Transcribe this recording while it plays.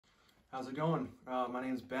How's it going? My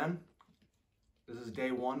name's Ben. This is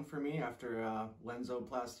day one for me after a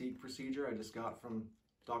LenzOplastique procedure I just got from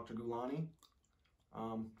Dr.Gulani.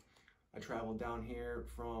 I traveled down here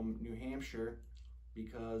from New Hampshire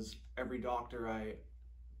because every doctor I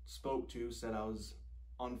spoke to said I was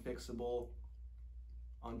unfixable,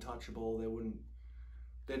 untouchable.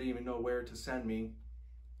 They didn't even know where to send me.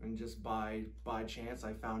 And just by chance,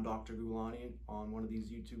 I found Dr. Gulani on one of these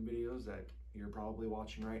YouTube videos that you're probably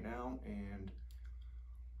watching right now, and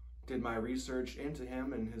did my research into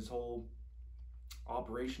him and his whole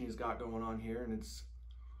operation he's got going on here, and it's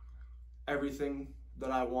everything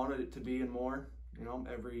that I wanted it to be and more. You know,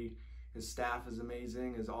 his staff is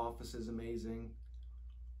amazing, his office is amazing,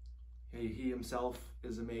 he himself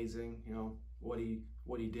is amazing. You know, what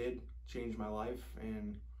he did changed my life,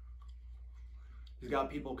 and he's got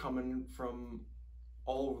people coming from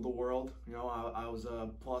all over the world. You know, I was a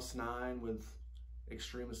 +9 with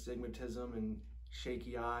extreme astigmatism and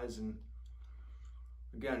shaky eyes, and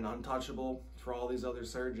again, untouchable for all these other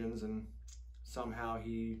surgeons, and somehow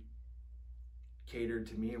he catered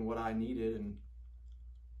to me and what I needed and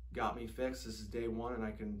got me fixed. This is day one, and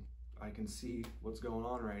I can see what's going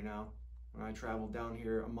on right now. When I traveled down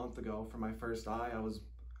here a month ago for my first eye, I was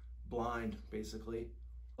blind, basically.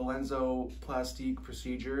 The LenzOplastique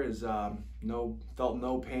procedure is felt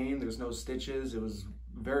no pain. There's no stitches. It was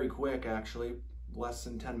very quick, actually, less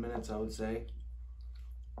than 10 minutes, I would say,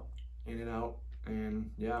 in and out.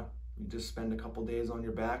 And yeah, you just spend a couple days on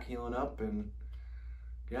your back healing up, and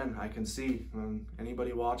again, I can see.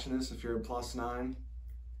 Anybody watching this, if you're a +9,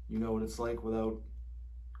 you know what it's like without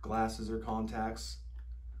glasses or contacts.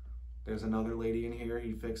 There's another lady in here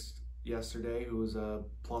he fixed yesterday who was a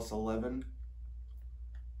 +11.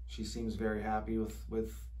 She seems very happy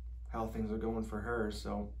with how things are going for her.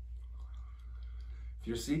 So if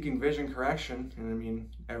you're seeking vision correction, and I mean,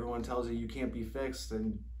 everyone tells you you can't be fixed,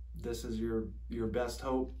 and this is your best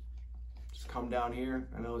hope, just come down here.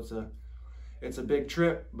 I know it's a big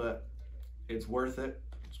trip, but it's worth it.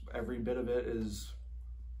 Every bit of it is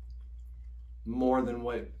more than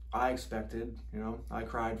what I expected. You know, I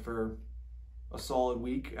cried for a solid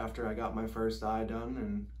week after I got my first eye done,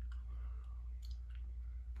 and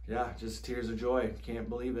yeah, just tears of joy. Can't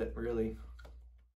believe it, really.